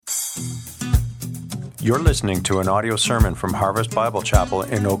You're listening to an audio sermon from Harvest Bible Chapel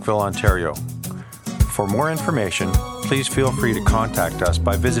in Oakville, Ontario. For more information, please feel free to contact us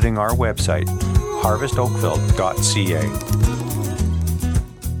by visiting our website, harvestoakville.ca.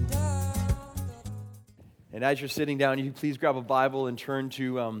 And as you're sitting down, you can please grab a Bible and turn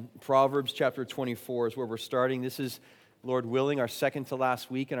to Proverbs chapter 24 is where we're starting. This is, Lord willing, our second to last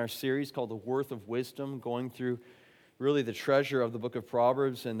week in our series called The Worth of Wisdom, going through really the treasure of the book of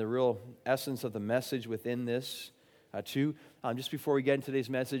Proverbs and the real essence of the message within this too. Just before we get into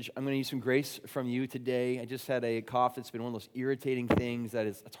today's message, I'm going to need some grace from you today. I just had a cough that's been one of those irritating things that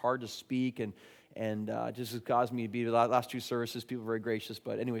it's hard to speak and just has caused me to be the last two services. People were very gracious,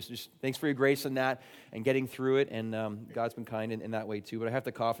 but anyways, just thanks for your grace in that and getting through it. And God's been kind in that way too. But I have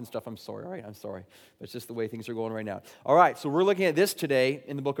to cough and stuff. I'm sorry. All right, I'm sorry. But it's just the way things are going right now. All right, so we're looking at this today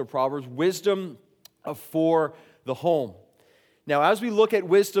in the book of Proverbs, wisdom for the home. Now, as we look at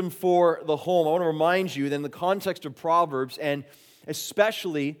wisdom for the home, I want to remind you that in the context of Proverbs, and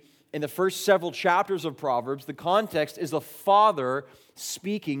especially in the first several chapters of Proverbs, the context is a father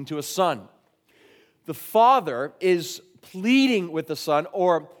speaking to a son. The father is pleading with the son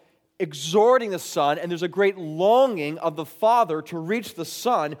or exhorting the son, and there's a great longing of the father to reach the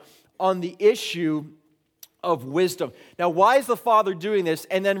son on the issue of wisdom. Now, why is the Father doing this?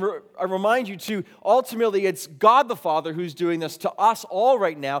 And then I remind you too, ultimately it's God the Father who's doing this to us all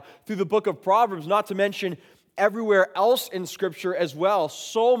right now through the book of Proverbs, not to mention everywhere else in Scripture as well.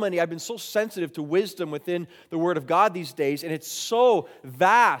 So many, I've been so sensitive to wisdom within the Word of God these days, and it's so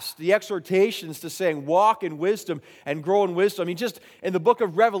vast, the exhortations to saying walk in wisdom and grow in wisdom. I mean, just in the book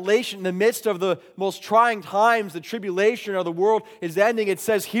of Revelation, in the midst of the most trying times, the tribulation of the world is ending, it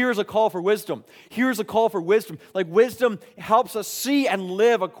says, here's a call for wisdom. Here's a call for wisdom. Like wisdom helps us see and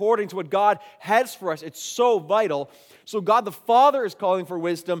live according to what God has for us. It's so vital. So God the Father is calling for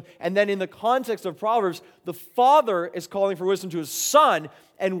wisdom, and then in the context of Proverbs, the Father is calling for wisdom to His Son.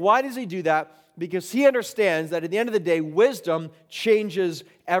 And why does He do that? Because He understands that at the end of the day, wisdom changes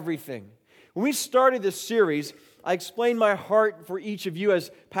everything. When we started this series, I explained my heart for each of you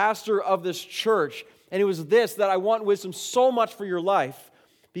as pastor of this church, and it was this, that I want wisdom so much for your life,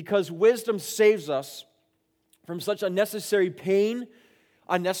 because wisdom saves us from such unnecessary pain,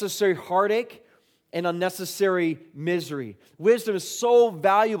 unnecessary heartache, and unnecessary misery. Wisdom is so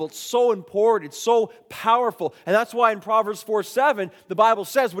valuable, it's so important, it's so powerful. And that's why in Proverbs 4:7, the Bible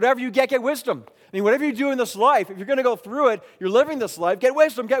says, whatever you get wisdom. I mean, whatever you do in this life, if you're going to go through it, you're living this life, get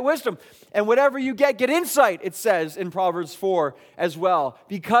wisdom, get wisdom. And whatever you get insight, it says in Proverbs 4 as well.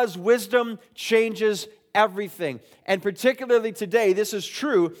 Because wisdom changes everything. And particularly today, this is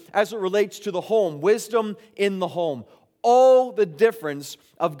true as it relates to the home. Wisdom in the home. All the difference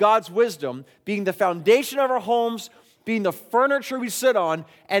of God's wisdom being the foundation of our homes, being the furniture we sit on,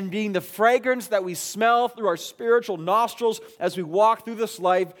 and being the fragrance that we smell through our spiritual nostrils as we walk through this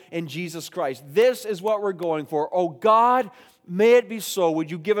life in Jesus Christ. This is what we're going for. Oh God, may it be so. Would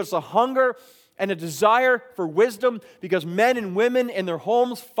you give us a hunger and a desire for wisdom, because men and women in their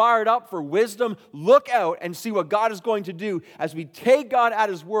homes fired up for wisdom. Look out and see what God is going to do as we take God at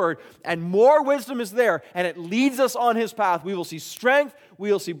His word, and more wisdom is there, and it leads us on His path. We will see strength,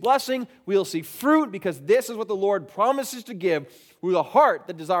 we will see blessing, we will see fruit, because this is what the Lord promises to give with a heart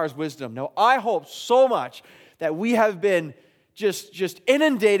that desires wisdom. Now, I hope so much that we have been just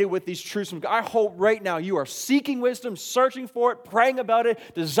inundated with these truths from God. I hope right now you are seeking wisdom, searching for it, praying about it,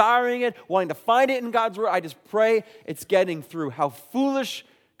 desiring it, wanting to find it in God's word. I just pray it's getting through. How foolish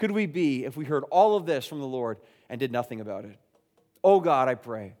could we be if we heard all of this from the Lord and did nothing about it? Oh God, I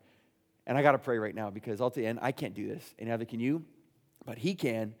pray. And I got to pray right now, because at the end, I can't do this, and neither can you, but He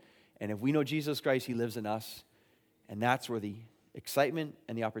can. And if we know Jesus Christ, He lives in us, and that's where the excitement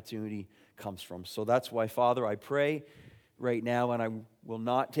and the opportunity comes from. So that's why, Father, I pray right now, and I will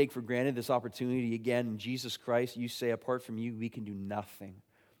not take for granted this opportunity again. In Jesus Christ, you say, apart from you, we can do nothing.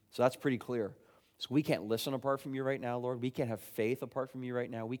 So that's pretty clear. So we can't listen apart from you right now, Lord. We can't have faith apart from you right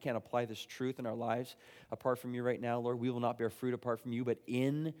now. We can't apply this truth in our lives apart from you right now, Lord. We will not bear fruit apart from you, but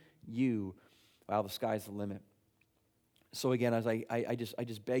in you, wow, the sky's the limit. So again, as I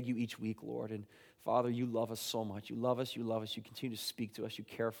just beg you each week, Lord, and Father, you love us so much. You love us, you love us. You continue to speak to us. You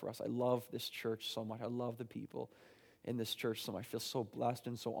care for us. I love this church so much. I love the people in this church so much. I feel so blessed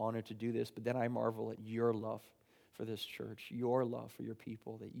and so honored to do this, but then I marvel at your love for this church, your love for your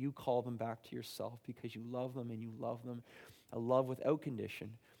people, that you call them back to yourself because you love them, and you love them a love without condition,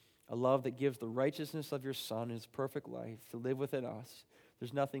 a love that gives the righteousness of your Son and His perfect life to live within us.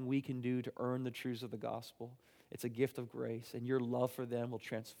 There's nothing we can do to earn the truths of the gospel. It's a gift of grace, and your love for them will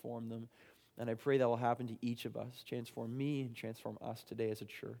transform them. And I pray that will happen to each of us, transform me and transform us today as a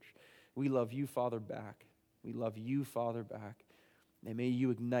church. We love you, Father, back. We love you, Father, back. And may you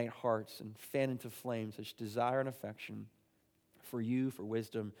ignite hearts and fan into flame such desire and affection for you, for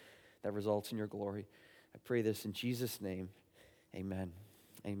wisdom that results in your glory. I pray this in Jesus' name. Amen.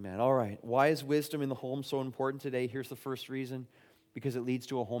 Amen. All right. Why is wisdom in the home so important today? Here's the first reason. Because it leads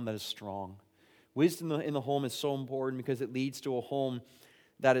to a home that is strong. Wisdom in the home is so important because it leads to a home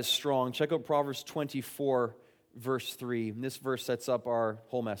that is strong. Check out Proverbs 24, verse 3. And this verse sets up our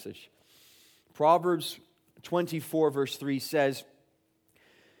whole message. Proverbs 24, verse 3 says,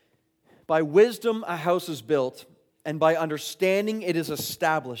 "By wisdom a house is built, and by understanding it is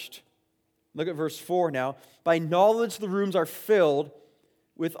established." Look at verse 4 now. "By knowledge the rooms are filled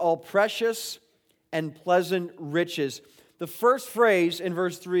with all precious and pleasant riches." The first phrase in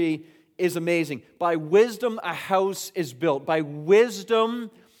verse 3 is amazing. By wisdom a house is built. By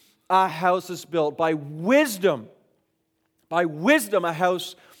wisdom a house is built. By wisdom a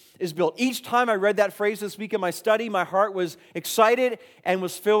house is built. Each time I read that phrase this week in my study, my heart was excited and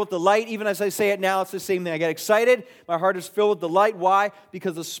was filled with delight. Even as I say it now, it's the same thing. I get excited, my heart is filled with delight. Why?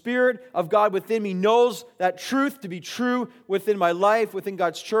 Because the Spirit of God within me knows that truth to be true within my life, within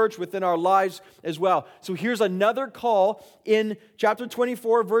God's church, within our lives as well. So here's another call in chapter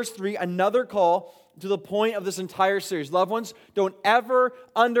 24, verse 3, another call to the point of this entire series. Loved ones, don't ever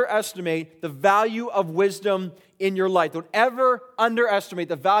underestimate the value of wisdom in your life. Don't ever underestimate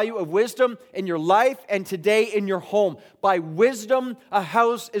the value of wisdom in your life and today in your home. By wisdom, a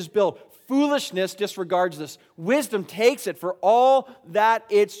house is built. Foolishness disregards this. Wisdom takes it for all that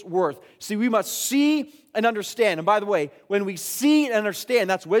it's worth. See, we must see and understand. And by the way, when we see and understand,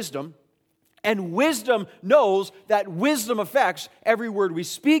 that's wisdom. And wisdom knows that wisdom affects every word we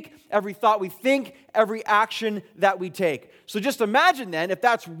speak, every thought we think, every action that we take. So just imagine then, if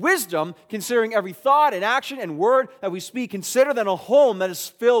that's wisdom, considering every thought and action and word that we speak, consider then a home that is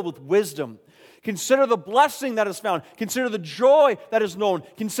filled with wisdom. Consider the blessing that is found. Consider the joy that is known.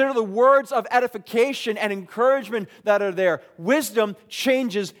 Consider the words of edification and encouragement that are there. Wisdom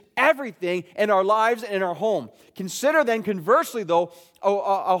changes everything in our lives and in our home. Consider then, conversely though,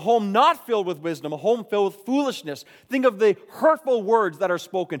 a home not filled with wisdom, a home filled with foolishness. Think of the hurtful words that are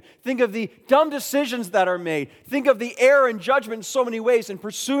spoken. Think of the dumb decisions that are made. Think of the error and judgment in so many ways in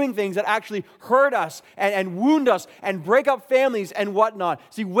pursuing things that actually hurt us and wound us and break up families and whatnot.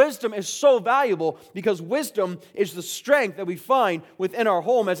 See, wisdom is so valuable because wisdom is the strength that we find within our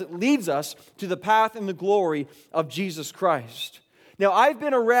home as it leads us to the path and the glory of Jesus Christ. Now, I've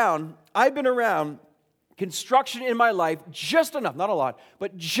been around construction in my life just enough, not a lot,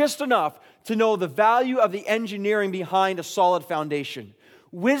 but just enough to know the value of the engineering behind a solid foundation.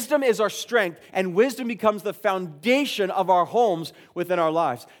 Wisdom is our strength, and wisdom becomes the foundation of our homes within our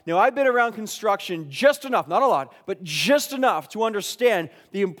lives. Now, I've been around construction just enough, not a lot, but just enough to understand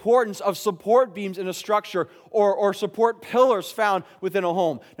the importance of support beams in a structure or support pillars found within a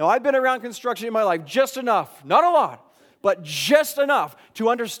home. Now, I've been around construction in my life just enough, not a lot, but just enough to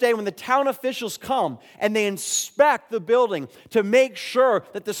understand when the town officials come and they inspect the building to make sure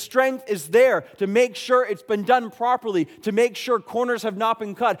that the strength is there, to make sure it's been done properly, to make sure corners have not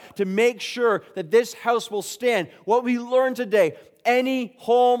been cut, to make sure that this house will stand. What we learned today, any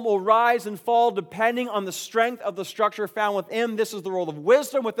home will rise and fall depending on the strength of the structure found within. This is the role of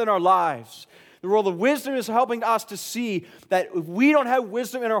wisdom within our lives. The role of wisdom is helping us to see that if we don't have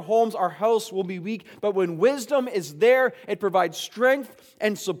wisdom in our homes, our house will be weak. But when wisdom is there, it provides strength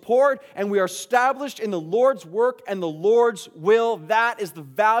and support, and we are established in the Lord's work and the Lord's will. That is the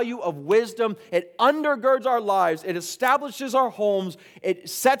value of wisdom. It undergirds our lives. It establishes our homes. It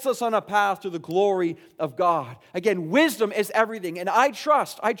sets us on a path to the glory of God. Again, wisdom is everything. And I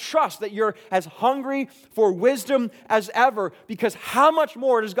trust that you're as hungry for wisdom as ever, because how much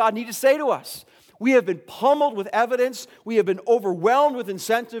more does God need to say to us? We have been pummeled with evidence. We have been overwhelmed with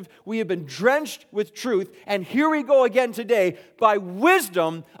incentive. We have been drenched with truth. And here we go again today. By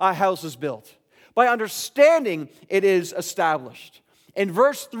wisdom, a house is built. By understanding, it is established. In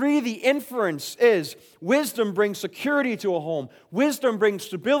verse 3, the inference is wisdom brings security to a home. Wisdom brings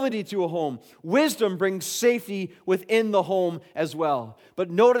stability to a home. Wisdom brings safety within the home as well. But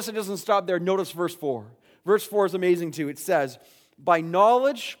notice it doesn't stop there. Notice verse 4. Verse 4 is amazing too. It says, by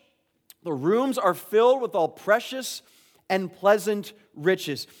knowledge, the rooms are filled with all precious and pleasant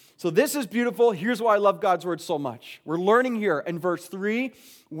riches. So this is beautiful. Here's why I love God's word so much. We're learning here in verse 3,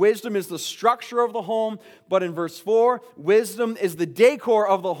 wisdom is the structure of the home. But in verse 4, wisdom is the decor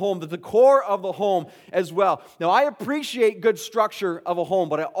of the home, the decor of the home as well. Now, I appreciate good structure of a home,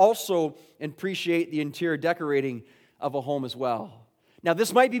 but I also appreciate the interior decorating of a home as well. Now,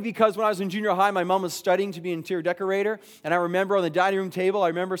 this might be because when I was in junior high, my mom was studying to be an interior decorator, and I remember on the dining room table, I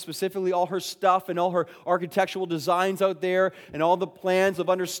remember specifically all her stuff and all her architectural designs out there and all the plans of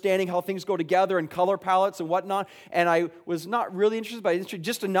understanding how things go together and color palettes and whatnot, and I was not really interested, but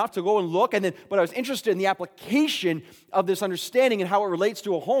just enough to go and look, but I was interested in the application of this understanding and how it relates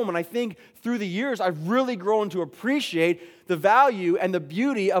to a home, and I think through the years, I've really grown to appreciate the value and the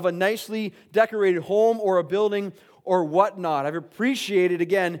beauty of a nicely decorated home or a building or whatnot. I've appreciated,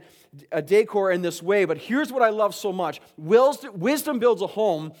 again, a decor in this way, but here's what I love so much. Wisdom builds a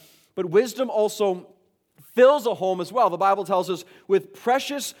home, but wisdom also fills a home as well. The Bible tells us with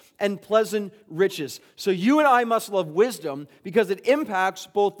precious and pleasant riches. So you and I must love wisdom because it impacts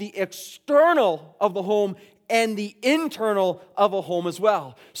both the external of the home and the internal of a home as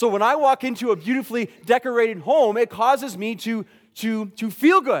well. So when I walk into a beautifully decorated home, it causes me to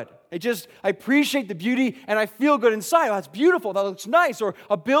feel good. I appreciate the beauty and I feel good inside. Oh, that's beautiful. That looks nice. Or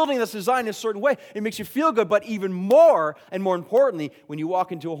a building that's designed in a certain way. It makes you feel good. But even more, and more importantly, when you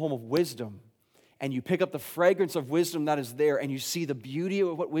walk into a home of wisdom and you pick up the fragrance of wisdom that is there and you see the beauty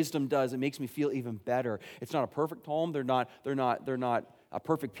of what wisdom does, it makes me feel even better. It's not a perfect home. They're not a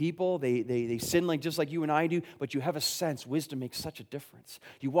perfect people. They sin just like you and I do, but you have a sense. Wisdom makes such a difference.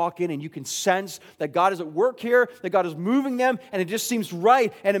 You walk in and you can sense that God is at work here, that God is moving them, and it just seems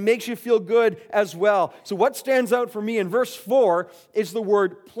right, and it makes you feel good as well. So what stands out for me in verse 4 is the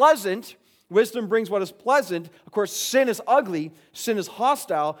word pleasant. Wisdom brings what is pleasant. Of course, sin is ugly, sin is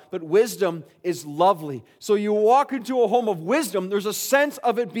hostile, but wisdom is lovely. So you walk into a home of wisdom, there's a sense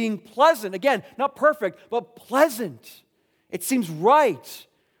of it being pleasant. Again, not perfect, but pleasant. It seems right.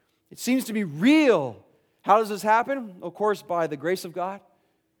 It seems to be real. How does this happen? Of course, by the grace of God.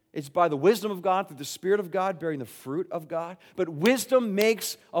 It's by the wisdom of God, through the Spirit of God, bearing the fruit of God. But wisdom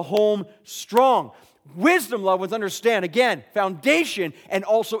makes a home strong. Wisdom, loved ones, understand, again, foundation and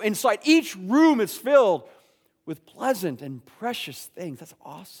also insight. Each room is filled with pleasant and precious things. That's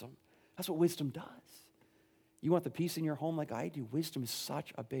awesome. That's what wisdom does. You want the peace in your home like I do? Wisdom is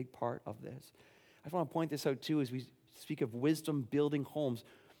such a big part of this. I just want to point this out too as we speak of wisdom building homes.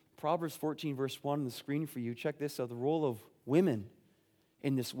 Proverbs 14, verse 1 on the screen for you. Check this out. The role of women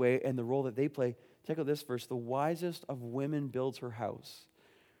in this way and the role that they play. Check out this verse. The wisest of women builds her house.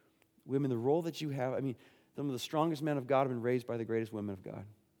 Women, the role that you have. Some of the strongest men of God have been raised by the greatest women of God.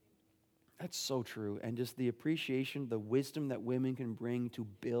 That's so true. And just the appreciation, the wisdom that women can bring to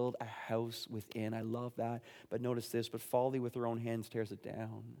build a house within. I love that. But notice this. But folly with her own hands tears it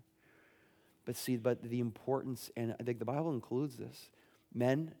down. But the importance, and I think the Bible includes this.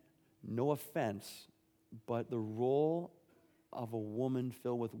 Men, no offense, but the role of a woman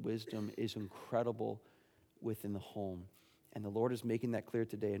filled with wisdom is incredible within the home. And the Lord is making that clear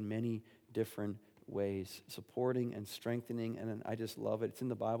today in many different ways, supporting and strengthening, and I just love it. It's in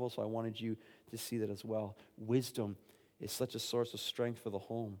the Bible, so I wanted you to see that as well. Wisdom is such a source of strength for the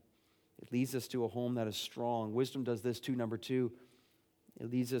home. It leads us to a home that is strong. Wisdom does this too, number 2. It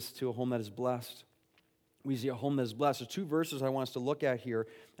leads us to a home that is blessed. We see a home that is blessed. There's 2 verses I want us to look at here,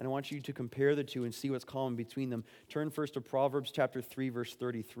 and I want you to compare the 2 and see what's common between them. Turn first to Proverbs chapter 3, verse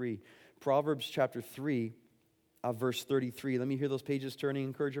 33. Proverbs chapter 3, verse 33. Let me hear those pages turning.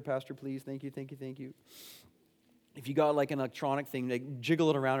 Encourage your pastor, please. Thank you. If you got like an electronic thing, like jiggle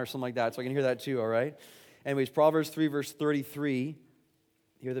it around or something like that, so I can hear that too, all right? Anyways, Proverbs 3, verse 33.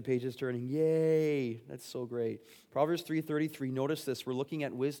 Hear the pages turning. Yay! That's so great. Proverbs 3:33. Notice this. We're looking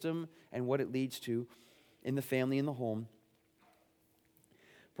at wisdom and what it leads to in the family, in the home.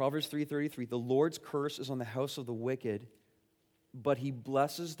 Proverbs 3:33. The Lord's curse is on the house of the wicked, but he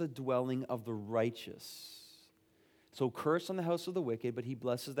blesses the dwelling of the righteous. So curse on the house of the wicked, but he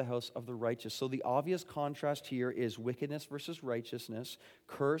blesses the house of the righteous. So the obvious contrast here is wickedness versus righteousness,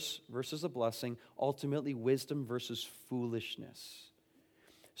 curse versus a blessing, ultimately wisdom versus foolishness.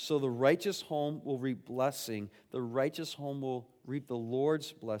 So the righteous home will reap blessing. The righteous home will reap the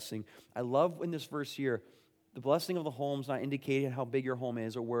Lord's blessing. I love in this verse here, the blessing of the home is not indicating how big your home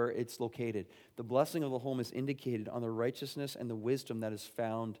is or where it's located. The blessing of the home is indicated on the righteousness and the wisdom that is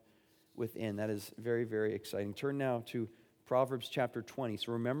found within. That is very, very exciting. Turn now to Proverbs chapter 20.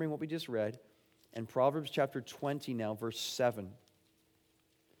 So remembering what we just read, and Proverbs chapter 20 now, verse 7.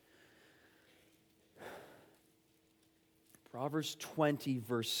 Proverbs 20,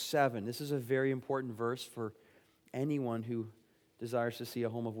 verse 7. This is a very important verse for anyone who desires to see a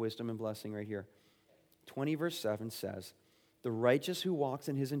home of wisdom and blessing right here. 20, verse 7 says, "The righteous who walks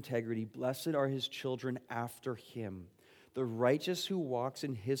in his integrity, blessed are his children after him." The righteous who walks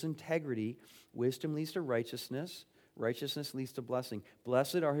in his integrity, wisdom leads to righteousness, Righteousness leads to blessing.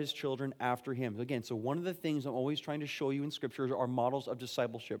 Blessed are his children after him. Again, so one of the things I'm always trying to show you in Scripture are models of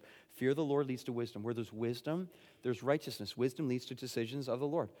discipleship. Fear of the Lord leads to wisdom. Where there's wisdom, there's righteousness. Wisdom leads to decisions of the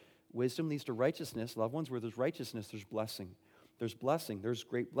Lord. Wisdom leads to righteousness. Loved ones, where there's righteousness, there's blessing. There's blessing. There's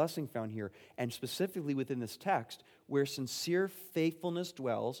great blessing found here. And specifically within this text, where sincere faithfulness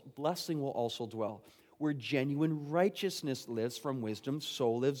dwells, blessing will also dwell. Where genuine righteousness lives from wisdom,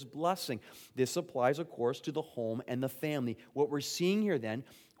 so lives blessing. This applies, of course, to the home and the family. What we're seeing here then,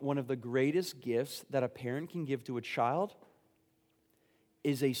 one of the greatest gifts that a parent can give to a child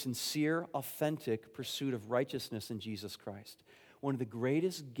is a sincere, authentic pursuit of righteousness in Jesus Christ. One of the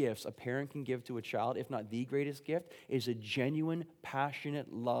greatest gifts a parent can give to a child, if not the greatest gift, is a genuine,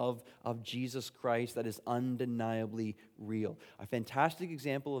 passionate love of Jesus Christ that is undeniably real. A fantastic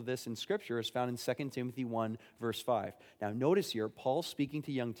example of this in Scripture is found in 2 Timothy 1, verse 5. Now notice here, Paul's speaking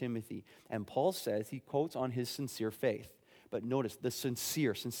to young Timothy, and Paul says, he quotes on his sincere faith. But notice, the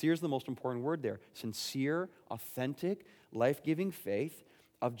sincere is the most important word there. Sincere, authentic, life-giving faith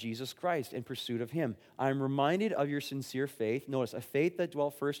of Jesus Christ in pursuit of him. I'm reminded of your sincere faith. Notice, a faith that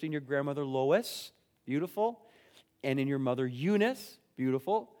dwelt first in your grandmother Lois, beautiful, and in your mother Eunice,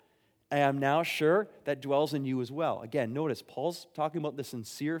 beautiful. I am now sure that dwells in you as well. Again, notice, Paul's talking about the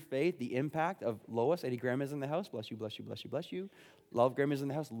sincere faith, the impact of Lois. Any grandmas in the house? Bless you, bless you, bless you, bless you. Love grandmas in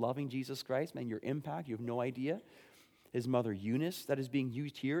the house, loving Jesus Christ. Man, your impact, you have no idea. His mother Eunice, that is being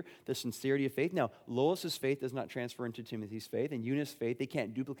used here, the sincerity of faith. Now, Lois's faith does not transfer into Timothy's faith, and Eunice's faith, they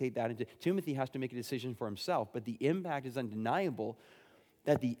can't duplicate that into. Timothy has to make a decision for himself, but the impact is undeniable,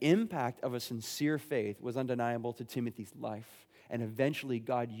 that the impact of a sincere faith was undeniable to Timothy's life. And eventually,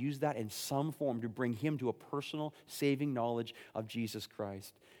 God used that in some form to bring him to a personal, saving knowledge of Jesus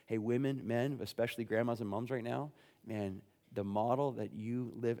Christ. Hey, women, men, especially grandmas and moms right now, man, the model that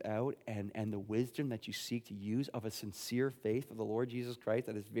you live out and the wisdom that you seek to use of a sincere faith of the Lord Jesus Christ,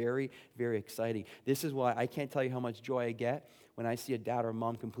 that is very, very exciting. This is why I can't tell you how much joy I get when I see a dad or a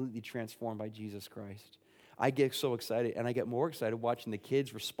mom completely transformed by Jesus Christ. I get so excited, and I get more excited watching the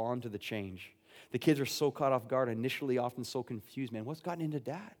kids respond to the change. The kids are so caught off guard, initially often so confused. Man, what's gotten into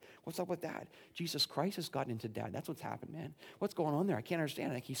dad? What's up with dad? Jesus Christ has gotten into dad. That's what's happened, man. What's going on there? I can't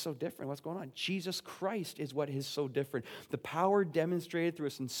understand. Like, he's so different. What's going on? Jesus Christ is what is so different. The power demonstrated through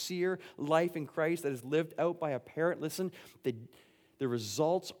a sincere life in Christ that is lived out by a parent. Listen, the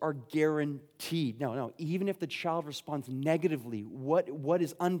results are guaranteed. Now, even if the child responds negatively, what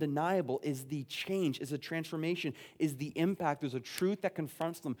is undeniable is the change, is the transformation, is the impact. There's a truth that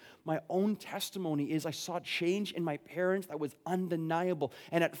confronts them. My own testimony is I saw change in my parents that was undeniable.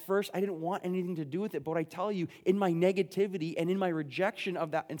 And at first, I didn't want anything to do with it. But I tell you, in my negativity and in my rejection of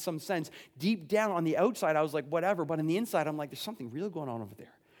that in some sense, deep down on the outside, I was like, whatever. But on the inside, I'm like, there's something real going on over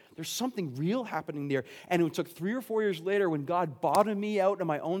there. There's something real happening there. And it took 3 or 4 years later when God bottomed me out in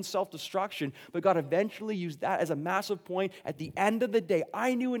my own self-destruction, but God eventually used that as a massive point. At the end of the day,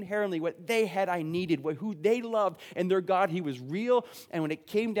 I knew inherently what they had I needed, who they loved, and their God, he was real. And when it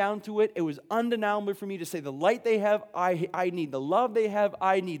came down to it, it was undeniable for me to say the light they have, I need. The love they have,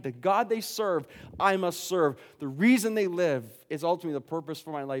 I need. The God they serve, I must serve. The reason they live is ultimately the purpose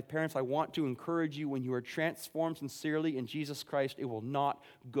for my life. Parents, I want to encourage you, when you are transformed sincerely in Jesus Christ, it will not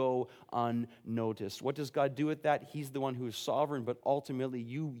go unnoticed. What does God do with that? He's the one who is sovereign, but ultimately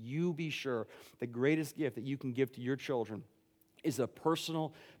you be sure the greatest gift that you can give to your children is a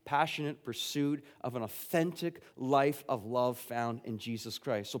personal, passionate pursuit of an authentic life of love found in Jesus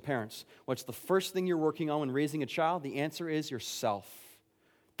Christ. So parents, what's the first thing you're working on when raising a child? The answer is yourself.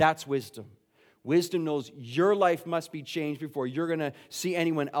 That's wisdom. Wisdom knows your life must be changed before you're going to see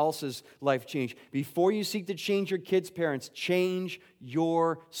anyone else's life change. Before you seek to change your kids' parents, change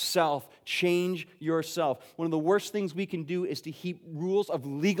yourself. Change yourself. One of the worst things we can do is to heap rules of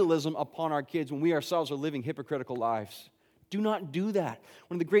legalism upon our kids when we ourselves are living hypocritical lives. Do not do that.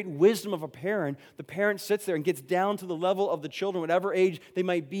 One of the great wisdom of a parent, the parent sits there and gets down to the level of the children, whatever age they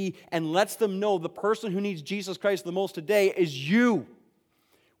might be, and lets them know the person who needs Jesus Christ the most today is you.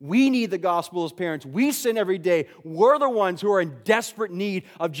 We need the gospel as parents. We sin every day. We're the ones who are in desperate need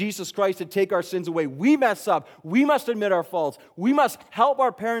of Jesus Christ to take our sins away. We mess up. We must admit our faults. We must help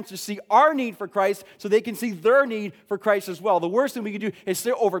our parents to see our need for Christ so they can see their need for Christ as well. The worst thing we can do is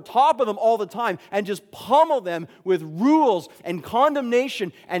sit over top of them all the time and just pummel them with rules and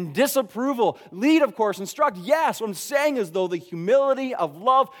condemnation and disapproval. Lead, of course, instruct. Yes, what I'm saying is, though, the humility of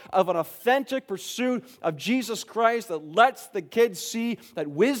love, of an authentic pursuit of Jesus Christ that lets the kids see that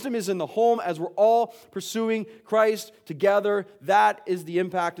wisdom wisdom is in the home as we're all pursuing Christ together, that is the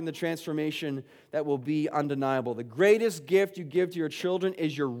impact and the transformation that will be undeniable. The greatest gift you give to your children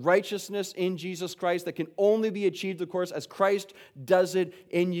is your righteousness in Jesus Christ that can only be achieved, of course, as Christ does it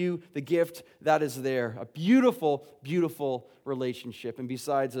in you, the gift that is there. A beautiful, beautiful relationship. And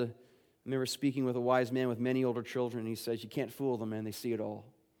besides, I remember speaking with a wise man with many older children, and he says, you can't fool them, man. They see it all.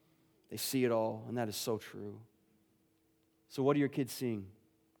 They see it all, and that is so true. So what are your kids seeing?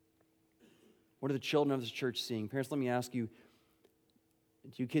 What are the children of this church seeing? Parents, let me ask you,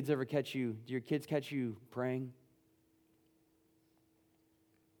 do your kids catch you praying?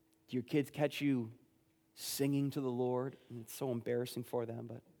 Do your kids catch you singing to the Lord? And it's so embarrassing for them,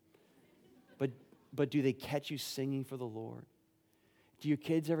 but do they catch you singing for the Lord? Do your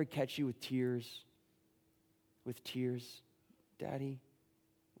kids ever catch you with tears? With tears? Daddy,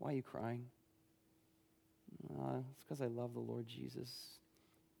 why are you crying? It's because I love the Lord Jesus.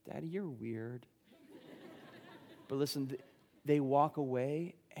 Daddy, you're weird. But listen, they walk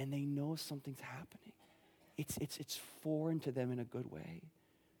away and they know something's happening. It's foreign to them in a good way.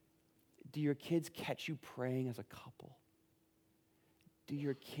 Do your kids catch you praying as a couple? Do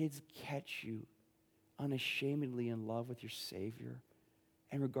your kids catch you unashamedly in love with your Savior?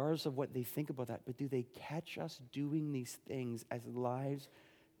 And regardless of what they think about that, but do they catch us doing these things as lives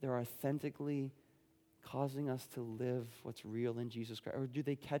that are authentically causing us to live what's real in Jesus Christ? Or do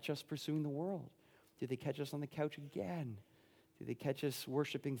they catch us pursuing the world? Do they catch us on the couch again? Do they catch us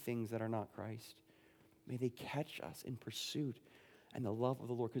worshiping things that are not Christ? May they catch us in pursuit and the love of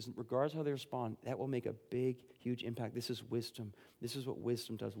the Lord, because regardless of how they respond, that will make a big, huge impact. This is wisdom. This is what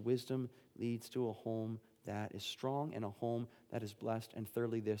wisdom does. Wisdom leads to a home that is strong and a home that is blessed. And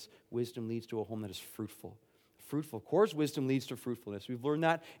thirdly, this, wisdom leads to a home that is fruitful. Fruitful. Of course, wisdom leads to fruitfulness. We've learned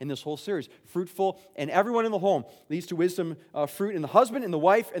that in this whole series. Fruitful, and everyone in the home leads to wisdom, fruit in the husband, and the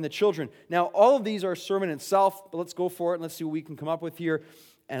wife, and the children. Now, all of these are a sermon in itself, but let's go for it and let's see what we can come up with here.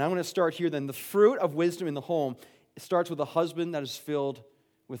 And I'm going to start here then. The fruit of wisdom in the home, it starts with a husband that is filled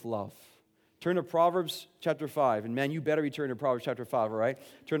with love. Turn to Proverbs chapter 5. And man, you better be turning to Proverbs chapter 5, all right?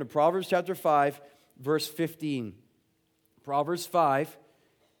 Turn to Proverbs chapter 5, verse 15. Proverbs 5,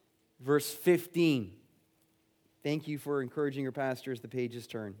 verse 15. Thank you for encouraging your pastor as the pages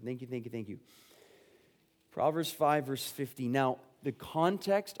turn. Thank you. Proverbs 5, verse 15. Now, the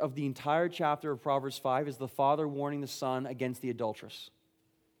context of the entire chapter of Proverbs 5 is the father warning the son against the adulteress.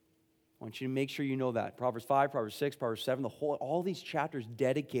 I want you to make sure you know that. Proverbs 5, Proverbs 6, Proverbs 7, all these chapters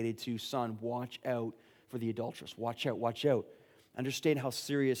dedicated to son, watch out for the adulteress. Watch out. Understand how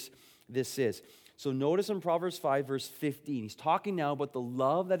serious this is. So notice in Proverbs 5, verse 15, he's talking now about the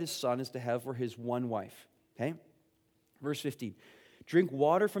love that his son is to have for his one wife. Okay? Verse 15, drink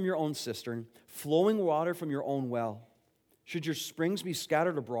water from your own cistern, flowing water from your own well. Should your springs be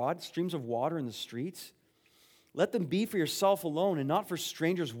scattered abroad, streams of water in the streets? Let them be for yourself alone and not for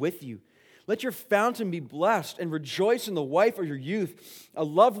strangers with you. Let your fountain be blessed and rejoice in the wife of your youth. A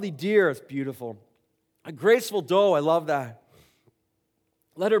lovely deer, it's beautiful. A graceful doe, I love that.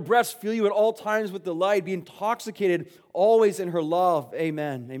 Let her breast fill you at all times with delight. Be intoxicated always in her love.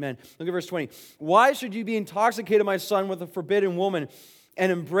 Amen. Look at verse 20. Why should you be intoxicated, my son, with a forbidden woman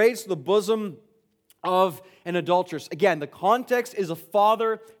and embrace the bosom of an adulteress? Again, the context is a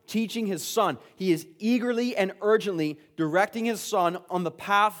father teaching his son. He is eagerly and urgently directing his son on the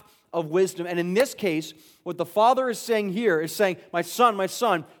path of wisdom. And in this case, what the father is saying here is saying, my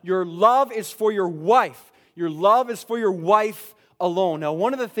son, your love is for your wife. Your love is for your wife alone. Now,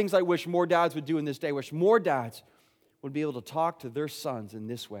 one of the things I wish more dads would do in this day, I wish more dads would be able to talk to their sons in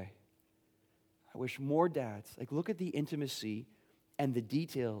this way. I wish more dads, look at the intimacy and the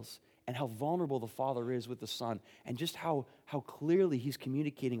details and how vulnerable the father is with the son and just how clearly he's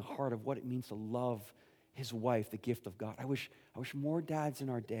communicating a heart of what it means to love his wife, the gift of God. I wish more dads in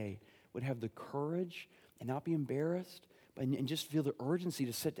our day would have the courage and not be embarrassed and just feel the urgency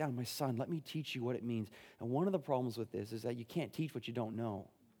to sit down. My son, let me teach you what it means. And one of the problems with this is that you can't teach what you don't know.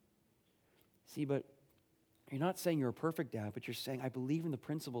 See, but you're not saying you're a perfect dad, but you're saying, I believe in the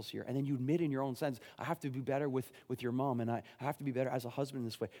principles here. And then you admit in your own sense, I have to be better with your mom, and I have to be better as a husband in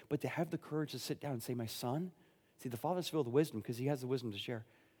this way. But to have the courage to sit down and say, my son, see, the father's filled with wisdom because he has the wisdom to share.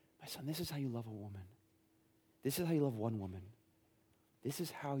 My son, this is how you love a woman. This is how you love one woman. This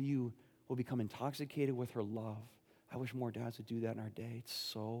is how you will become intoxicated with her love. I wish more dads would do that in our day. It's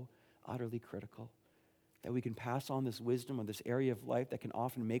so utterly critical that we can pass on this wisdom of this area of life that can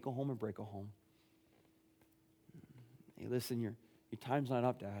often make a home or break a home. Hey, listen, your time's not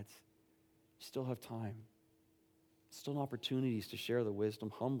up, dads. You still have time. Still opportunities to share the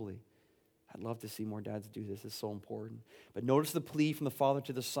wisdom humbly I'd love to see more dads do this. It's so important. But notice the plea from the father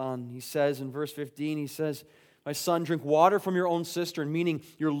to the son. He says in verse 15, he says, my son, drink water from your own cistern, meaning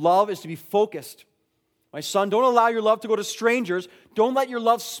your love is to be focused. My son, don't allow your love to go to strangers. Don't let your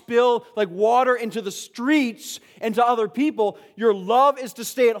love spill like water into the streets and to other people. Your love is to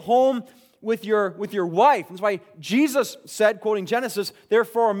stay at home with your wife. That's why Jesus said, quoting Genesis,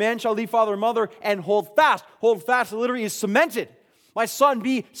 therefore a man shall leave father and mother and hold fast. Hold fast literally is cemented. My son,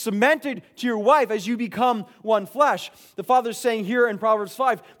 be cemented to your wife as you become one flesh. The Father's saying here in Proverbs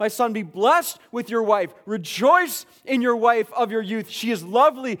 5, my son, be blessed with your wife. Rejoice in your wife of your youth. She is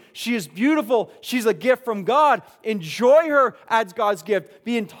lovely. She is beautiful. She's a gift from God. Enjoy her as God's gift.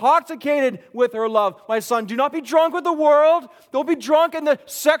 Be intoxicated with her love. My son, do not be drunk with the world. Don't be drunk in the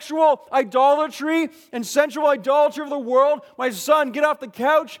sexual idolatry and sensual idolatry of the world. My son, get off the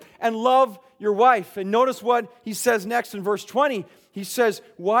couch and love your wife. And notice what he says next in verse 20. He says,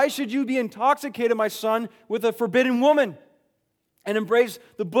 why should you be intoxicated, my son, with a forbidden woman and embrace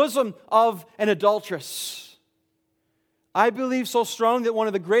the bosom of an adulteress? I believe so strong that one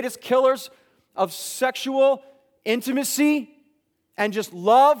of the greatest killers of sexual intimacy and just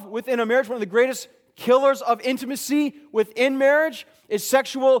love within a marriage, one of the greatest killers of intimacy within marriage is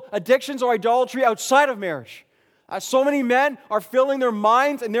sexual addictions or idolatry outside of marriage. So many men are filling their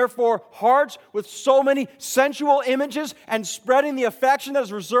minds and therefore hearts with so many sensual images and spreading the affection that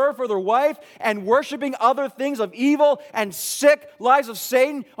is reserved for their wife and worshiping other things of evil and sick lies of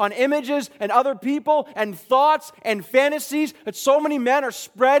Satan on images and other people and thoughts and fantasies. That so many men are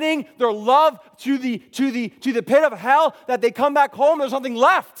spreading their love to the pit of hell that they come back home, there's nothing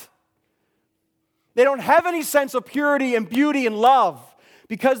left. They don't have any sense of purity and beauty and love,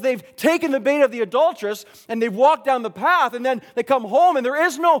 because they've taken the bait of the adulteress and they've walked down the path, and then they come home and there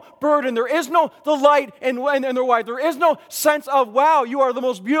is no burden, there is no delight in their wife. There is no sense of, wow, you are the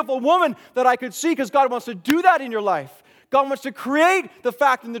most beautiful woman that I could see, because God wants to do that in your life. God wants to create the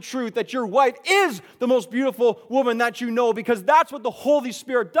fact and the truth that your wife is the most beautiful woman that you know, because that's what the Holy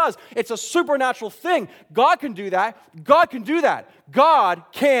Spirit does. It's a supernatural thing. God can do that. God can do that. God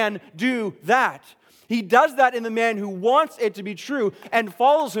can do that. He does that in the man who wants it to be true and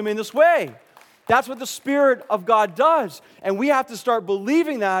follows him in this way. That's what the Spirit of God does. And we have to start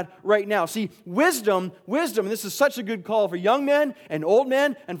believing that right now. See, wisdom, and this is such a good call for young men and old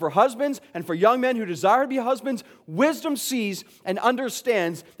men and for husbands and for young men who desire to be husbands. Wisdom sees and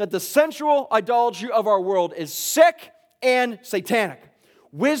understands that the sensual idolatry of our world is sick and satanic.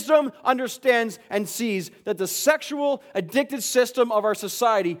 Wisdom understands and sees that the sexual addicted system of our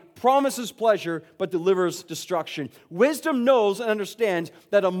society promises pleasure but delivers destruction. Wisdom knows and understands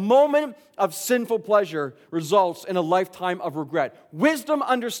that a moment of sinful pleasure results in a lifetime of regret. Wisdom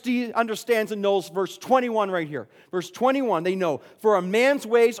understands and knows verse 21 right here. Verse 21, they know, for a man's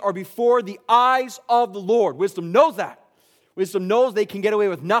ways are before the eyes of the Lord. Wisdom knows that. Wisdom knows they can get away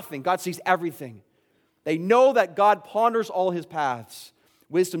with nothing. God sees everything. They know that God ponders all his paths.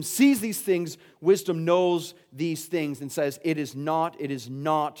 Wisdom sees these things. Wisdom knows these things and says, it is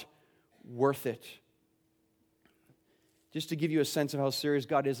not worth it. Just to give you a sense of how serious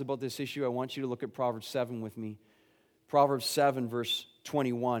God is about this issue, I want you to look at Proverbs 7 with me. Proverbs 7, verse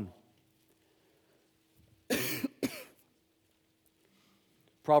 21.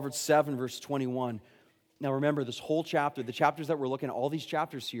 Proverbs 7, verse 21. Now remember, this whole chapter, the chapters that we're looking at, all these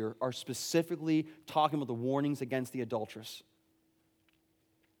chapters here are specifically talking about the warnings against the adulteress.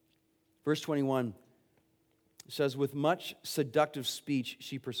 Verse 21 says, with much seductive speech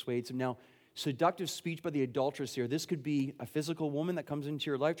she persuades him. Now, seductive speech by the adulteress here, this could be a physical woman that comes into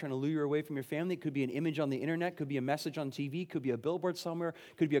your life trying to lure you away from your family. It could be an image on the internet, could be a message on TV, could be a billboard somewhere,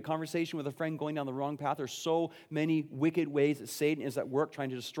 could be a conversation with a friend going down the wrong path. There's so many wicked ways that Satan is at work trying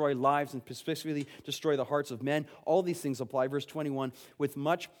to destroy lives and specifically destroy the hearts of men. All these things apply. Verse 21, with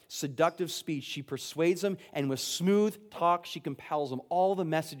much seductive speech she persuades him, and with smooth talk she compels him. All the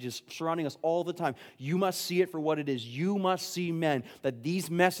messages surrounding us all the time. You must see it for what it is. You must see, men, that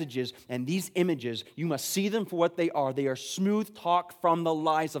these messages and these images, you must see them for what they are. They are smooth talk from the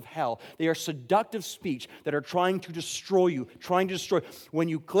lies of hell. They are seductive speech that are trying to destroy you, When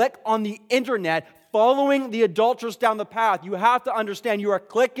you click on the internet, following the adulteress down the path, you have to understand you are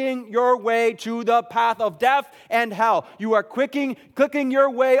clicking your way to the path of death and hell. You are clicking your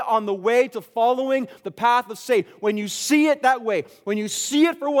way on the way to following the path of Satan. When you see it that way, when you see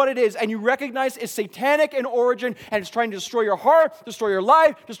it for what it is, and you recognize it's satanic in origin, and it's trying to destroy your heart, destroy your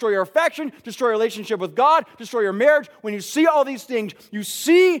life, destroy your affection, destroy your relationship with God, destroy your marriage, when you see all these things, you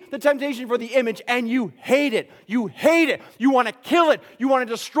see the temptation for the image, and you hate it. You hate it. You want to kill it. You want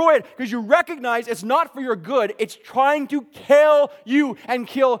to destroy it, because you recognize it's it's not for your good. It's trying to kill you and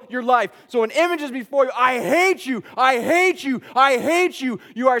kill your life. So an image is before you. I hate you. I hate you. I hate you.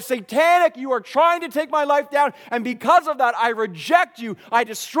 You are satanic. You are trying to take my life down. And because of that, I reject you. I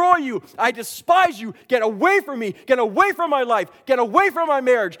destroy you. I despise you. Get away from me. Get away from my life. Get away from my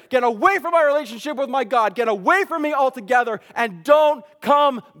marriage. Get away from my relationship with my God. Get away from me altogether and don't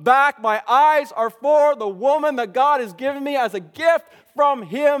come back. My eyes are for the woman that God has given me as a gift from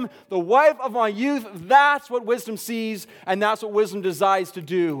Him, the wife of my youth. That's what wisdom sees, and that's what wisdom desires to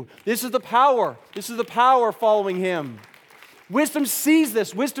do. This is the power. This is the power following Him. Wisdom sees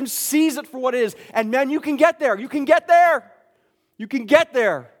this. Wisdom sees it for what it is. And man, you can get there. You can get there. You can get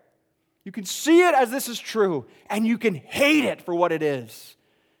there. You can see it as this is true, and you can hate it for what it is,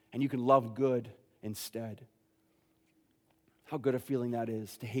 and you can love good instead. How good a feeling that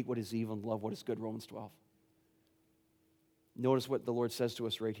is, to hate what is evil and love what is good, Romans 12. Notice what the Lord says to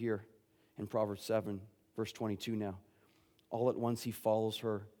us right here in Proverbs 7, verse 22 now. All at once He follows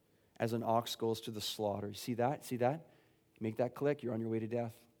her as an ox goes to the slaughter. You see that? See that? Make that click, you're on your way to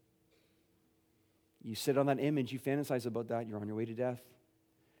death. You sit on that image, you fantasize about that, you're on your way to death.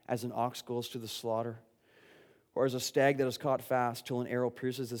 As an ox goes to the slaughter, or as a stag that is caught fast till an arrow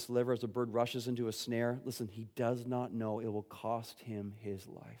pierces its liver, as a bird rushes into a snare. Listen, he does not know it will cost him his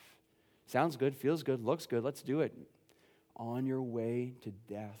life. Sounds good, feels good, looks good, let's do it. On your way to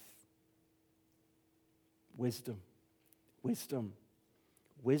death. Wisdom. Wisdom.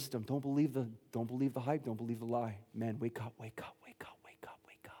 Wisdom. Don't believe the hype, don't believe the lie. Man, wake up, wake up, wake up, wake up,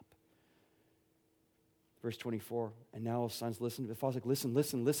 wake up. Verse 24, and now, sons, listen. The father's like, listen,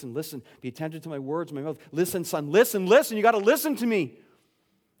 listen, listen, listen. Be attentive to my words, my mouth. Listen, son, listen, listen. You got to listen to me.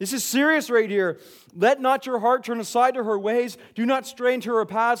 This is serious right here. Let not your heart turn aside to her ways. Do not stray into her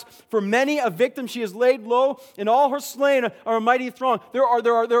paths. For many a victim she has laid low, and all her slain are a mighty throng. There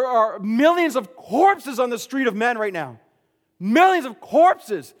are millions of corpses on the street of men right now. Millions of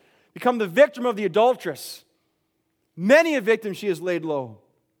corpses become the victim of the adulteress. Many a victim she has laid low.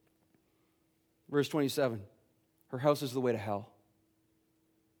 Verse 27, her house is the way to hell.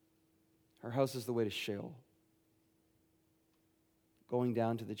 Her house is the way to Sheol. Going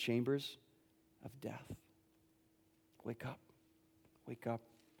down to the chambers of death. Wake up. Wake up.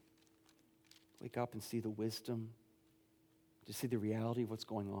 Wake up and see the wisdom. To see the reality of what's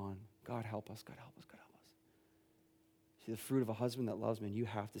going on. God help us. God help us. God help us. See the fruit of a husband that loves me, and you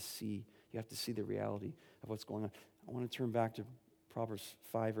have to see the reality of what's going on. I want to turn back to Proverbs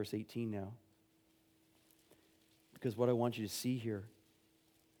 5, verse 18 now. Because what I want you to see here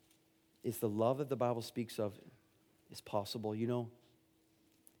is the love that the Bible speaks of is possible. You know,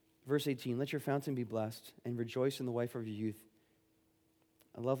 verse 18, let your fountain be blessed and rejoice in the wife of your youth.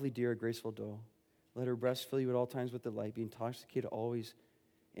 A lovely deer, a graceful doe. Let her breast fill you at all times with delight. Be intoxicated always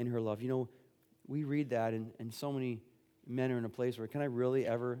in her love. You know, we read that and so many men are in a place where, can I really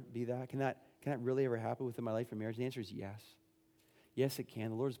ever be that? Can that really ever happen within my life and marriage? The answer is yes. Yes, it can.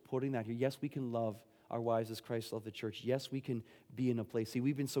 The Lord is putting that here. Yes, we can love our wives as Christ loved the church. Yes, we can be in a place. See,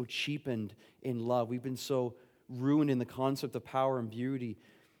 we've been so cheapened in love. We've been so ruined in the concept of power and beauty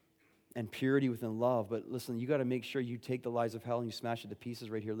and purity within love. But listen, you got to make sure you take the lies of hell and you smash it to pieces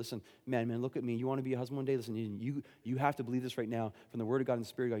right here. Listen, man, look at me. You want to be a husband one day? Listen, you have to believe this right now from the Word of God and the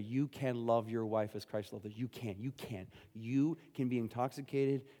Spirit of God. You can love your wife as Christ loved it. You can. You can be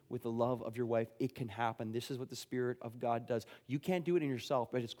intoxicated with the love of your wife. It can happen. This is what the Spirit of God does. You can't do it in yourself,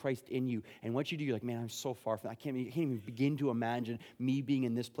 but it's Christ in you. And what you do, you're like, man, I'm so far from that. I can't even begin to imagine me being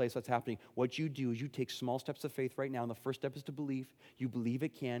in this place, what's happening. What you do is you take small steps of faith right now, and the first step is to believe. You believe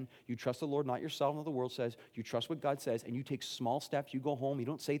it can. You trust the Lord, not yourself, not what the world says. You trust what God says, and you take small steps. You go home. You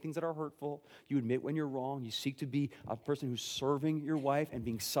don't say things that are hurtful. You admit when you're wrong. You seek to be a person who's serving your wife and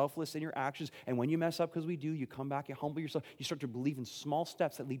being selfless in your actions. And when you mess up, because we do, you come back, you humble yourself. You start to believe in small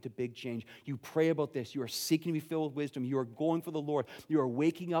steps that lead to big change. You pray about this. You are seeking to be filled with wisdom. You are going for the Lord. You are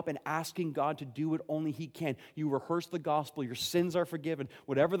waking up and asking God to do what only He can. You rehearse the gospel. Your sins are forgiven.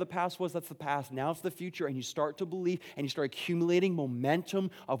 Whatever the past was, that's the past. Now it's the future. And you start to believe, and you start accumulating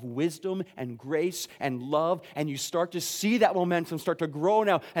momentum of wisdom and grace and love, and you start to see that momentum start to grow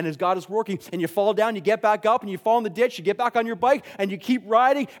now. And as God is working, and you fall down, you get back up, and you fall in the ditch, you get back on your bike, and you keep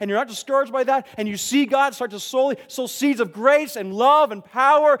riding, and you're not discouraged by that, and you see God start to slowly sow seeds of grace and love and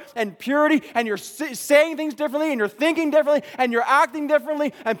power and purity, and you're saying things differently, and you're thinking differently, and you're acting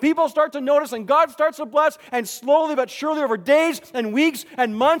differently, and people start to notice, and God starts to bless, and slowly but surely over days and weeks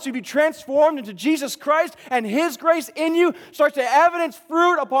and months, you be transformed into Jesus Christ, and His grace in you starts to evidence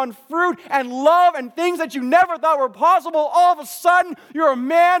fruit upon fruit and love and things that you never thought were possible. All of a sudden, you're a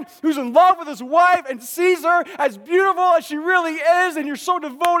man who's in love with his wife and sees her as beautiful as she really is, and you're so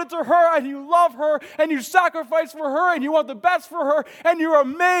devoted to her, and you love her, and you sacrifice for her, and you want the best for her, and you're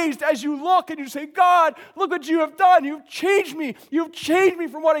amazed as you look and you say, God, look what you have done. You've changed me. You've changed me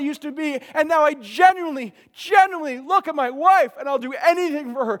from what I used to be, and now I genuinely look at my wife, and I'll do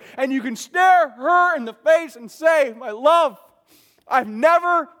anything for her. And you can stare her in the face and say, my love, I've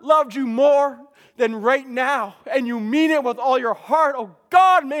never loved you more than right now. And you mean it with all your heart. Oh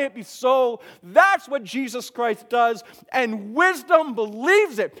God, may it be so. That's what Jesus Christ does. And wisdom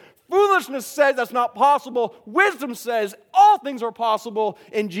believes it. Foolishness says that's not possible. Wisdom says all things are possible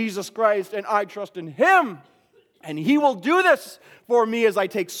in Jesus Christ, and I trust in Him. And He will do this for me as I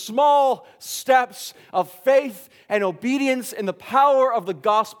take small steps of faith and obedience in the power of the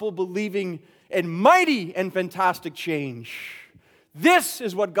gospel, believing in mighty and fantastic change. This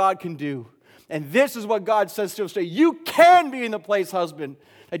is what God can do. And this is what God says to us today. You can be in the place, husband,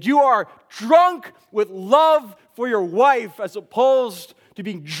 that you are drunk with love for your wife as opposed to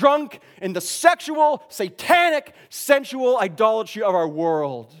being drunk in the sexual, satanic, sensual idolatry of our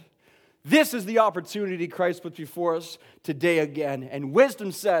world. This is the opportunity Christ puts before us today again. And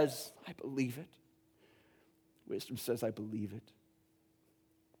wisdom says, I believe it. Wisdom says, I believe it.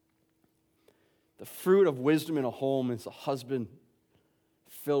 The fruit of wisdom in a home is a husband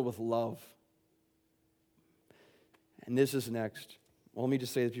filled with love. And this is next. Well, let me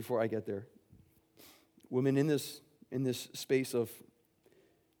just say this before I get there. Women, in this space of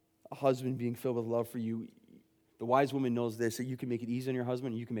a husband being filled with love for you, the wise woman knows this, that you can make it easy on your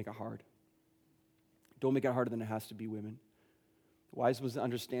husband and you can make it hard. Don't make it harder than it has to be, women. The wise woman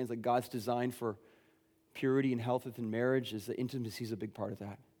understands that God's design for purity and health within marriage is that intimacy is a big part of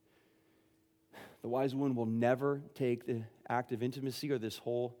that. The wise woman will never take the act of intimacy or this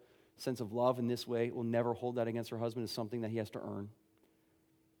whole sense of love in this way, will never hold that against her husband as something that he has to earn.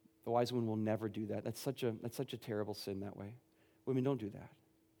 The wise woman will never do that. That's such a terrible sin that way. Women, don't do that.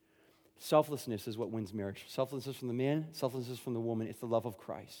 Selflessness is what wins marriage. Selflessness from the man, selflessness from the woman. It's the love of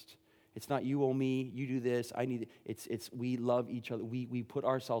Christ. It's not you owe me, you do this, I need it. It's we love each other. We put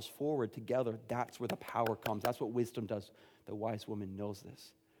ourselves forward together. That's where the power comes. That's what wisdom does. The wise woman knows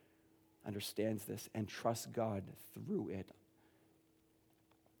this, understands this, and trusts God through it.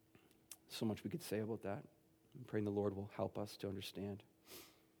 So much we could say about that. I'm praying the Lord will help us to understand.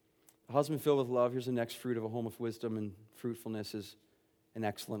 A husband filled with love, here's the next fruit of a home of wisdom and fruitfulness, is an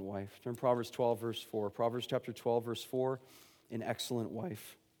excellent wife. Turn to Proverbs 12, verse 4. Proverbs chapter 12, verse 4, an excellent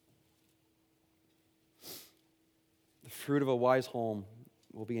wife. The fruit of a wise home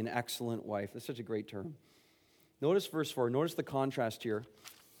will be an excellent wife. That's such a great term. Notice verse 4. Notice the contrast here.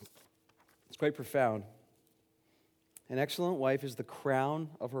 It's quite profound. An excellent wife is the crown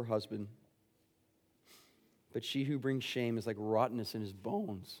of her husband, but she who brings shame is like rottenness in his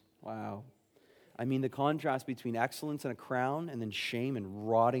bones. Wow. I mean, the contrast between excellence and a crown and then shame and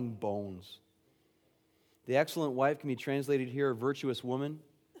rotting bones. The excellent wife can be translated here, a virtuous woman,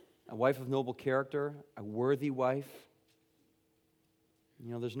 a wife of noble character, a worthy wife.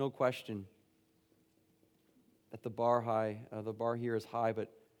 You know, there's no question that the bar here is high,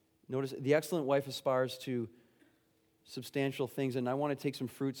 but notice the excellent wife aspires to substantial things, and I want to take some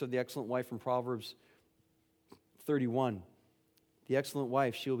fruits of the excellent wife from Proverbs 31. The excellent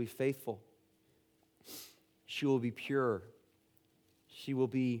wife, she will be faithful. She will be pure. She will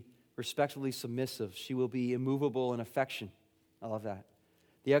be respectfully submissive. She will be immovable in affection. I love that.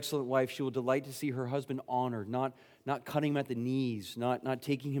 The excellent wife, she will delight to see her husband honored, not cutting him at the knees, not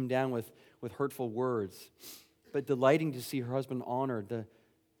taking him down with hurtful words, but delighting to see her husband honored.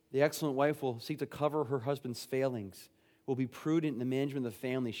 The excellent wife will seek to cover her husband's failings, will be prudent in the management of the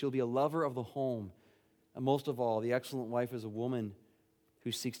family. She'll be a lover of the home. And most of all, the excellent wife is a woman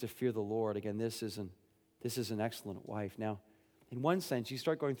who seeks to fear the Lord. Again, this is an excellent wife. Now, in one sense, you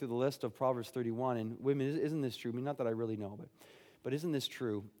start going through the list of Proverbs 31, and women, isn't this true? I mean, not that I really know, but isn't this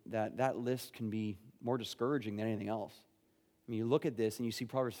true that list can be more discouraging than anything else? I mean, you look at this and you see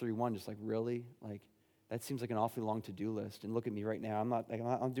Proverbs 31, just like, really? Like, that seems like an awfully long to-do list. And look at me right now.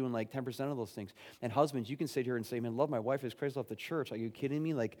 I'm doing like 10% of those things. And husbands, you can sit here and say, man, love my wife as Christ loved the church. Are you kidding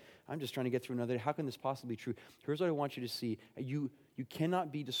me? Like, I'm just trying to get through another day. How can this possibly be true? Here's what I want you to see. You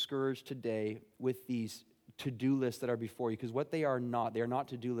cannot be discouraged today with these to-do lists that are before you, because what they are not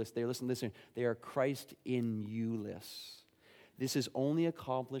to-do lists. Listen, they are Christ in you lists. This is only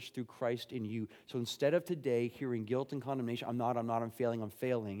accomplished through Christ in you. So instead of today hearing guilt and condemnation, I'm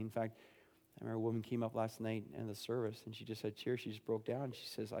failing. In fact, I remember a woman came up last night in the service, and she just had tears. She just broke down. She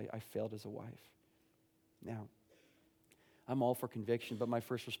says, I failed as a wife. Now, I'm all for conviction, but my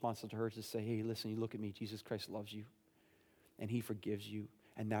first response to her is to say, hey, listen, you look at me. Jesus Christ loves you, and he forgives you,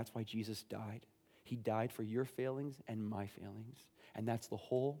 and that's why Jesus died. He died for your failings and my failings, and that's the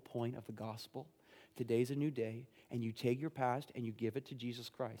whole point of the gospel. Today's a new day, and you take your past and you give it to Jesus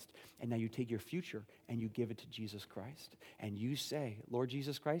Christ. And now you take your future and you give it to Jesus Christ. And you say, Lord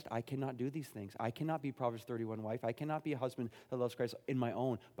Jesus Christ, I cannot do these things. I cannot be Proverbs 31 wife. I cannot be a husband that loves Christ in my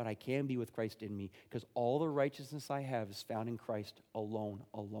own, but I can be with Christ in me, because all the righteousness I have is found in Christ alone.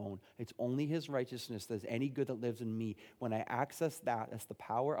 It's only his righteousness that's any good that lives in me. When I access that, that's the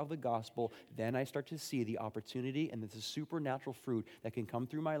power of the gospel, then I start to see the opportunity and the supernatural fruit that can come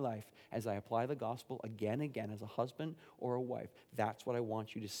through my life as I apply the gospel again and again as a husband or a wife. That's what I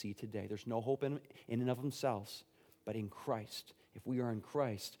want you to see today. There's no hope in and of themselves, but in Christ. If we are in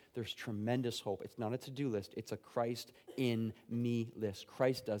Christ, there's tremendous hope. It's not a to-do list. It's a Christ in me list.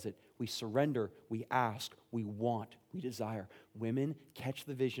 Christ does it. We surrender. We ask. We want. We desire. Women, catch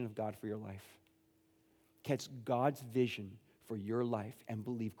the vision of God for your life. Catch God's vision for your life and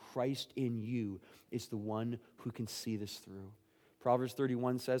believe Christ in you is the one who can see this through. Proverbs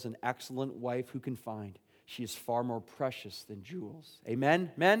 31 says, an excellent wife who can find. She is far more precious than jewels. Amen?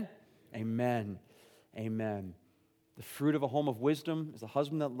 Amen? Amen. Amen. The fruit of a home of wisdom is a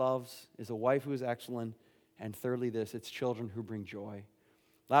husband that loves, is a wife who is excellent, and thirdly this, it's children who bring joy.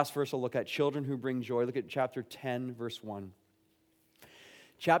 Last verse I'll look at, children who bring joy. Look at chapter 10, verse 1.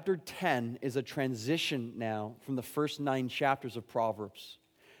 Chapter 10 is a transition now from the first 9 chapters of Proverbs.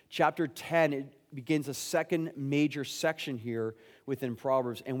 Chapter 10, it begins a second major section here within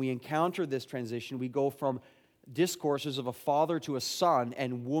Proverbs, and we encounter this transition. We go from discourses of a father to a son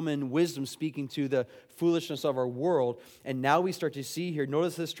and woman wisdom speaking to the foolishness of our world. And now we start to see here,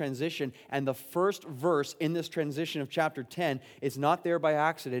 notice this transition, and the first verse in this transition of chapter 10 is not there by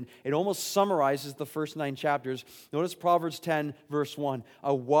accident. It almost summarizes the first 9 chapters. Notice Proverbs 10, verse 1.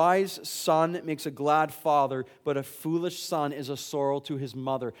 A wise son makes a glad father, but a foolish son is a sorrow to his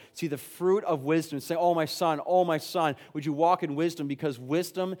mother. See, the fruit of wisdom, say, oh my son, would you walk in wisdom? Because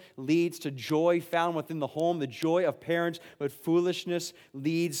wisdom leads to joy found within the home, the joy of parents, but foolishness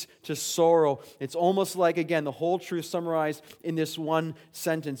leads to sorrow. It's almost like, again, the whole truth summarized in this one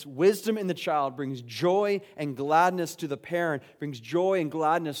sentence. Wisdom in the child brings joy and gladness to the parent, brings joy and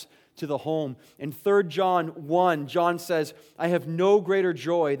gladness to the home. In 3 John 1, John says, I have no greater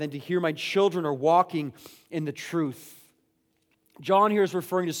joy than to hear my children are walking in the truth. John here is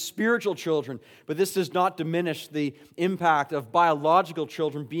referring to spiritual children, but this does not diminish the impact of biological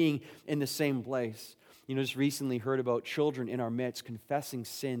children being in the same place. You know, just recently heard about children in our midst confessing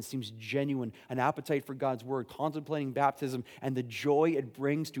sin, seems genuine, an appetite for God's word, contemplating baptism, and the joy it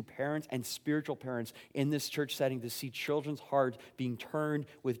brings to parents and spiritual parents in this church setting to see children's hearts being turned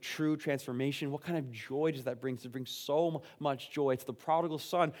with true transformation. What kind of joy does that bring? It brings so much joy. It's the prodigal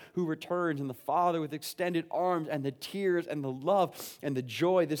son who returns, and the father with extended arms, and the tears, and the love, and the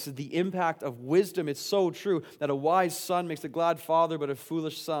joy. This is the impact of wisdom. It's so true that a wise son makes a glad father, but a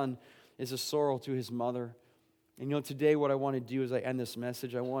foolish son is a sorrow to his mother. And you know, today what I want to do as I end this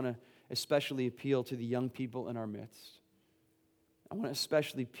message, I want to especially appeal to the young people in our midst. I want to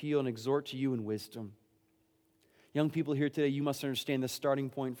especially appeal and exhort to you in wisdom. Young people here today, you must understand the starting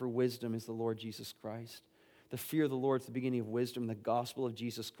point for wisdom is the Lord Jesus Christ. The fear of the Lord is the beginning of wisdom, the gospel of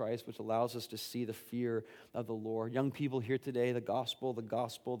Jesus Christ, which allows us to see the fear of the Lord. Young people here today, the gospel, the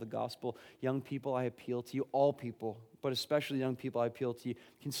gospel, the gospel. Young people, I appeal to you, all people, but especially young people, I appeal to you.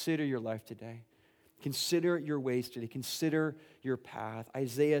 Consider your life today. Consider your ways today. Consider your path.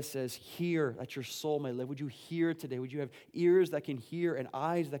 Isaiah says, hear that your soul may live. Would you hear today? Would you have ears that can hear and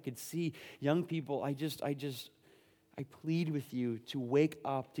eyes that could see? Young people, I plead with you to wake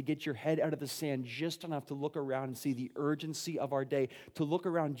up, to get your head out of the sand just enough to look around and see the urgency of our day, to look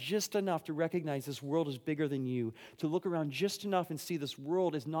around just enough to recognize this world is bigger than you, to look around just enough and see this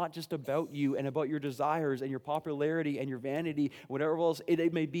world is not just about you and about your desires and your popularity and your vanity, whatever else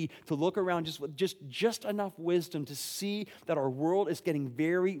it may be, to look around just enough wisdom to see that our world is getting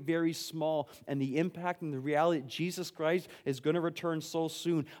very, very small and the impact and the reality that Jesus Christ is going to return so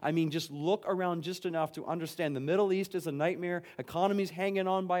soon. I mean, just look around just enough to understand the Middle East is a nightmare. Economies hanging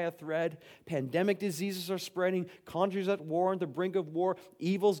on by a thread. Pandemic diseases are spreading. Countries at war, on the brink of war.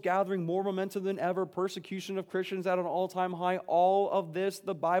 Evils gathering more momentum than ever. Persecution of Christians at an all-time high. All of this,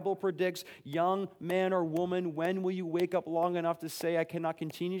 the Bible predicts. Young man or woman, when will you wake up long enough to say, I cannot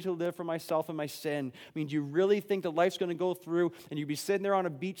continue to live for myself and my sin? I mean, do you really think that life's going to go through and you'll be sitting there on a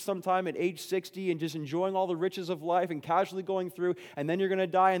beach sometime at age 60 and just enjoying all the riches of life and casually going through, and then you're going to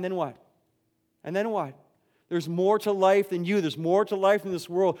die, and then what? And then what? There's more to life than you. There's more to life in this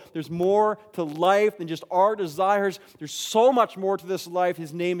world. There's more to life than just our desires. There's so much more to this life.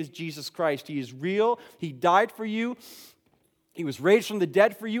 His name is Jesus Christ. He is real. He died for you. He was raised from the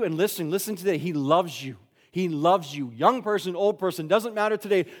dead for you. And listen today. He loves you. He loves you. Young person, old person, doesn't matter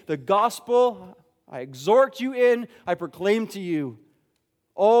today. The gospel, I exhort you in, I proclaim to you,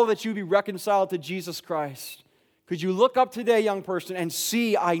 oh, that you be reconciled to Jesus Christ. Could you look up today, young person, and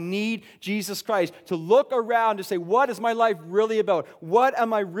see I need Jesus Christ? To look around to say, what is my life really about? What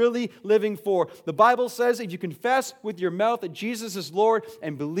am I really living for? The Bible says if you confess with your mouth that Jesus is Lord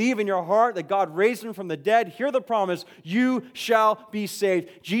and believe in your heart that God raised him from the dead, hear the promise, you shall be saved.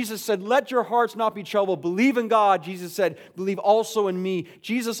 Jesus said, let your hearts not be troubled. Believe in God. Jesus said, believe also in me.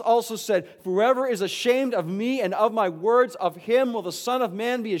 Jesus also said, whoever is ashamed of me and of my words, of him will the Son of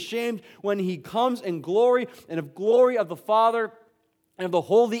Man be ashamed when he comes in glory and of glory of the Father and of the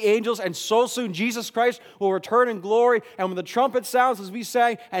holy angels, and so soon Jesus Christ will return in glory. And when the trumpet sounds, as we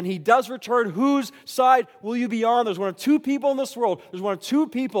sang, and he does return, whose side will you be on? There's one of two people in this world. There's one of two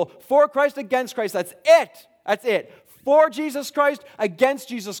people, for Christ, against Christ. That's it. That's it. For Jesus Christ, against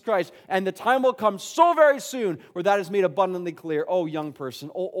Jesus Christ. And the time will come so very soon where that is made abundantly clear. Oh, young person,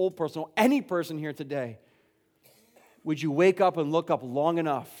 oh, old person, oh, any person here today, would you wake up and look up long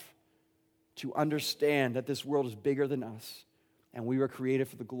enough to understand that this world is bigger than us, and we were created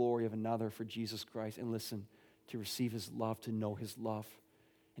for the glory of another, for Jesus Christ, and listen, to receive his love, to know his love,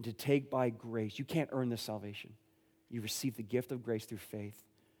 and to take by grace. You can't earn this salvation. You receive the gift of grace through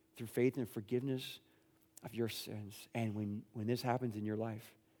faith and forgiveness of your sins. And when this happens in your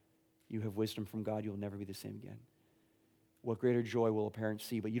life, you have wisdom from God. You'll never be the same again. What greater joy will a parent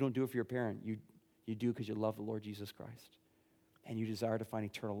see? But you don't do it for your parent. You do because you love the Lord Jesus Christ, and you desire to find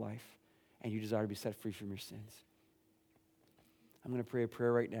eternal life, and you desire to be set free from your sins. I'm going to pray a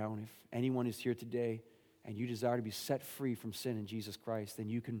prayer right now, and if anyone is here today and you desire to be set free from sin in Jesus Christ, then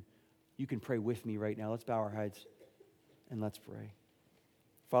you can pray with me right now. Let's bow our heads and let's pray.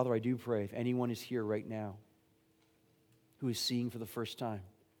 Father, I do pray if anyone is here right now who is seeing for the first time,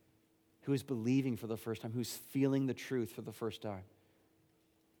 who is believing for the first time, who's feeling the truth for the first time,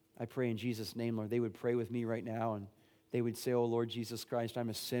 I pray in Jesus' name, Lord, they would pray with me right now, and they would say, oh, Lord Jesus Christ, I'm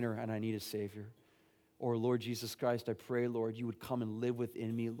a sinner and I need a Savior. Or, Lord Jesus Christ, I pray, Lord, you would come and live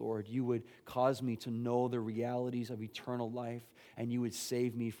within me, Lord. You would cause me to know the realities of eternal life, and you would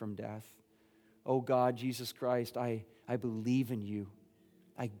save me from death. Oh, God, Jesus Christ, I believe in you.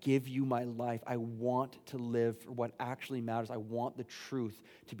 I give you my life. I want to live for what actually matters. I want the truth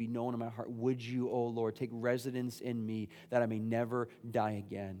to be known in my heart. Would you, oh Lord, take residence in me that I may never die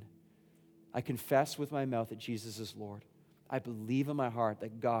again? I confess with my mouth that Jesus is Lord. I believe in my heart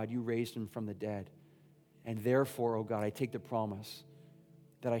that God, you raised him from the dead. And therefore, oh God, I take the promise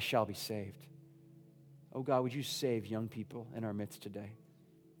that I shall be saved. Oh God, would you save young people in our midst today?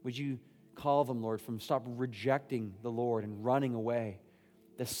 Would you call them, Lord, from stop rejecting the Lord and running away?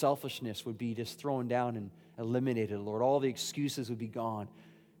 The selfishness would be just thrown down and eliminated, Lord. All the excuses would be gone.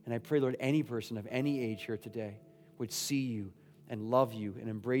 And I pray, Lord, any person of any age here today would see you and love you and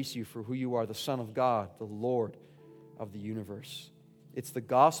embrace you for who you are, the Son of God, the Lord of the universe. It's the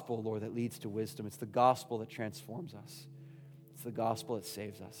gospel, Lord, that leads to wisdom. It's the gospel that transforms us. It's the gospel that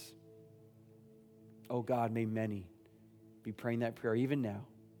saves us. Oh God, may many be praying that prayer even now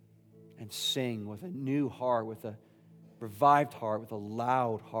and sing with a new heart, with a revived heart, with a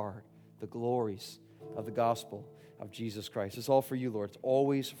loud heart, the glories of the gospel of Jesus Christ. It's all for you, Lord. It's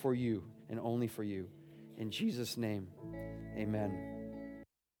always for you and only for you. In Jesus' name, amen.